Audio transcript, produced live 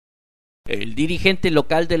El dirigente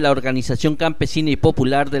local de la Organización Campesina y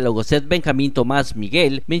Popular de la Ogocet, Benjamín Tomás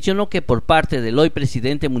Miguel, mencionó que por parte del hoy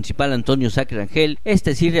presidente municipal Antonio Sacre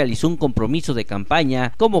sí realizó un compromiso de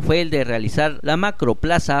campaña, como fue el de realizar la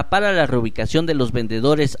Macroplaza para la reubicación de los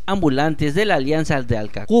vendedores ambulantes de la Alianza de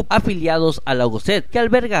Alcacup, afiliados a la Ogocet, que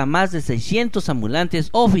alberga a más de 600 ambulantes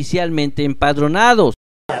oficialmente empadronados.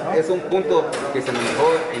 Es un punto que se manejó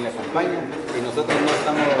en la campaña y nosotros no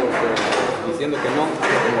estamos diciendo que no,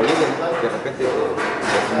 como líder, de repente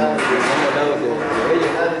somos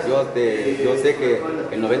lados de ellos. Yo sé que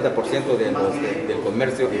el 90% del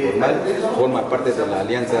comercio informal forma parte de la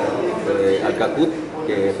alianza Alcacut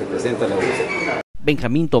que representa la Ogocet.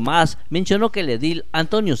 Benjamín Tomás mencionó que el edil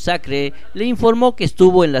Antonio Sacre le informó que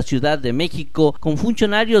estuvo en la Ciudad de México con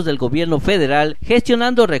funcionarios del gobierno federal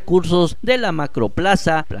gestionando recursos de la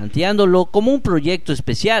Macroplaza, planteándolo como un proyecto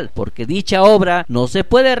especial, porque dicha obra no se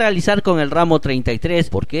puede realizar con el ramo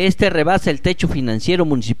 33 porque este rebasa el techo financiero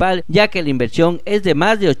municipal, ya que la inversión es de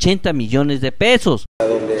más de 80 millones de pesos.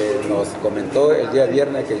 Donde nos comentó el día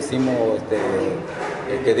viernes que hicimos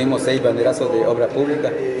que dimos 6 banderazos de obra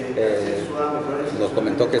pública, nos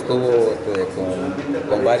comentó que estuvo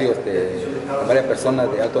con varias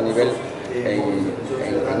personas de alto nivel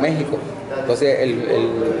en México. Entonces el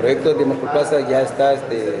proyecto de Macroplaza ya está,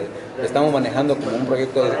 estamos manejando como un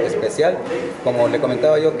proyecto especial, como le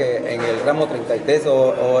comentaba yo, que en el ramo 33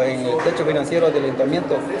 o en el techo financiero del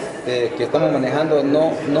ayuntamiento que estamos manejando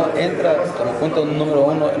no entra como punto número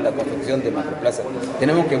 1 en la construcción de Macroplaza.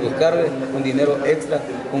 Tenemos que buscar un dinero extra,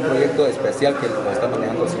 un proyecto especial que lo está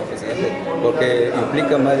manejando el señor presidente, porque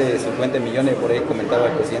implica más de 50 millones, por ahí comentaba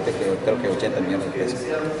el presidente que creo que 80 millones de pesos.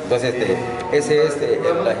 Entonces esa es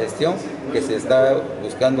la gestión que se está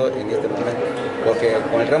buscando en este momento, porque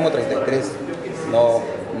con el ramo 33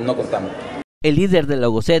 no contamos. El líder de la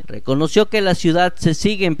Ogocet reconoció que en la ciudad se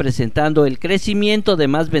siguen presentando el crecimiento de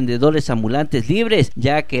más vendedores ambulantes libres,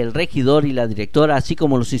 ya que el regidor y la directora, así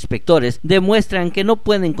como los inspectores, demuestran que no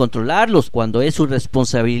pueden controlarlos cuando es su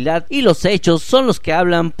responsabilidad, y los hechos son los que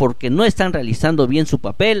hablan, porque no están realizando bien su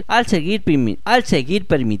papel al seguir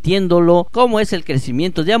permitiéndolo, como es el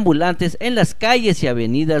crecimiento de ambulantes en las calles y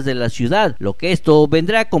avenidas de la ciudad, lo que esto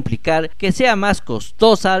vendrá a complicar que sea más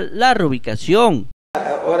costosa la reubicación.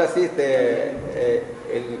 Ahora sí,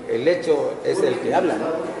 el hecho es el que habla, ¿no?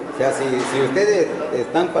 O sea, si ustedes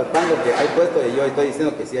están palpando que hay puestos y yo estoy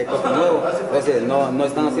diciendo que sí hay puestos nuevos, entonces no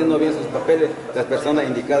están haciendo bien sus papeles las personas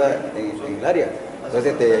indicadas en el área.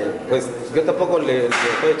 Entonces, pues yo tampoco le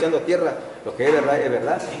estoy echando tierra, lo que es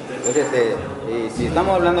verdad. Entonces, y si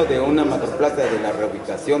estamos hablando de una macroplaza, de la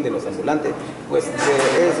reubicación de los ambulantes, pues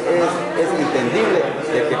es entendible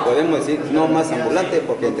que podemos decir no más ambulantes,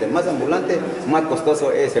 porque entre más ambulantes, más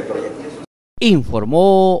costoso es el proyecto.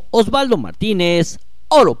 Informó Osvaldo Martínez,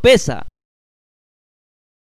 Oropesa.